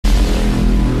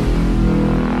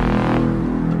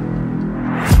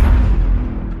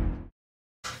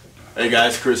Hey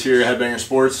guys, Chris here at Headbanger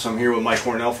Sports. I'm here with Mike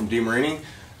Cornell from DeMarini,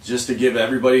 just to give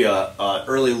everybody a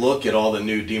early look at all the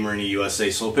new DeMarini USA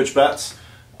Slowpitch bats.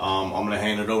 I'm going to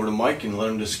hand it over to Mike and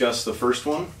let him discuss the first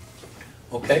one.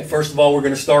 Okay, first of all, we're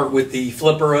going to start with the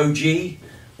Flipper OG.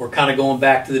 We're kind of going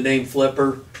back to the name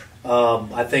Flipper.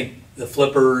 I think the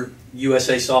Flipper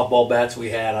USA softball bats we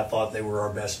had, I thought they were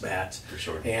our best bats. For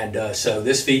sure. And so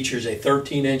this features a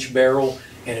 13-inch barrel,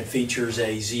 and it features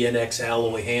a ZNX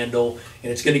alloy handle,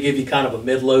 and it's going to give you kind of a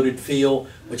mid-loaded feel,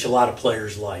 which a lot of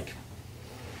players like.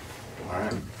 All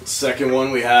right. Second one,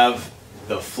 we have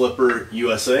the Flipper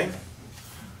USA.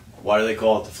 Why do they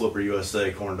call it the Flipper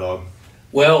USA, Corn Dog?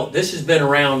 Well, this has been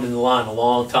around in the line a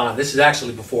long time. This is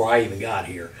actually before I even got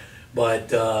here. But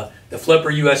the Flipper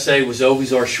USA was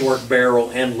always our short barrel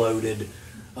end loaded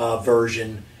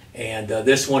version. And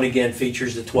this one again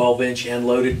features the 12-inch end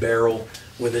loaded barrel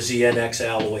with a ZNX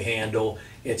alloy handle.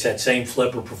 It's that same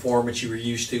Flipper performance you were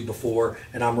used to before,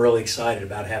 and I'm really excited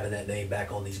about having that name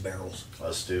back on these barrels.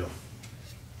 Us too.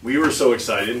 We were so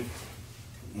excited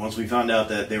once we found out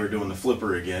that they were doing the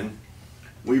Flipper again.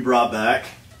 We brought back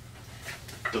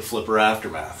the Flipper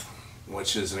Aftermath,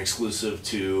 which is an exclusive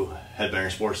to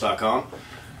headbangersports.com.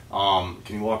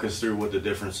 Can you walk us through what the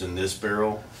difference in this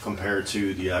barrel compared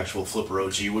to the actual Flipper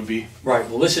OG would be? Right.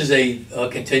 Well, this is a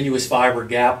continuous fiber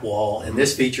gap wall, and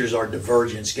this features our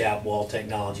divergence gap wall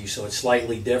technology, so it's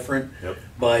slightly different. Yep.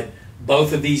 But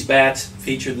both of these bats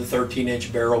feature the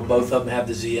 13-inch barrel. Both of them have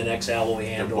the ZNX alloy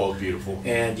handle. They're both beautiful.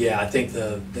 And yeah, I think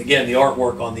the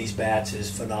artwork on these bats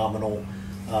is phenomenal.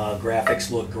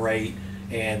 Graphics look great.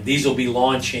 And these will be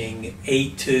launching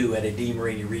 8/2 at a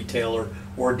DeMarini retailer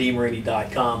or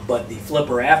DeMarini.com, but the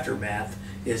Flipper Aftermath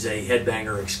is a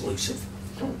Headbanger exclusive.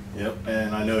 Yep,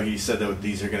 and I know he said that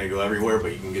these are going to go everywhere,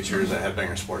 but you can get yours at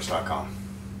headbangersports.com.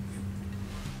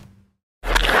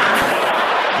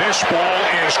 This ball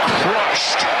is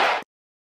crushed.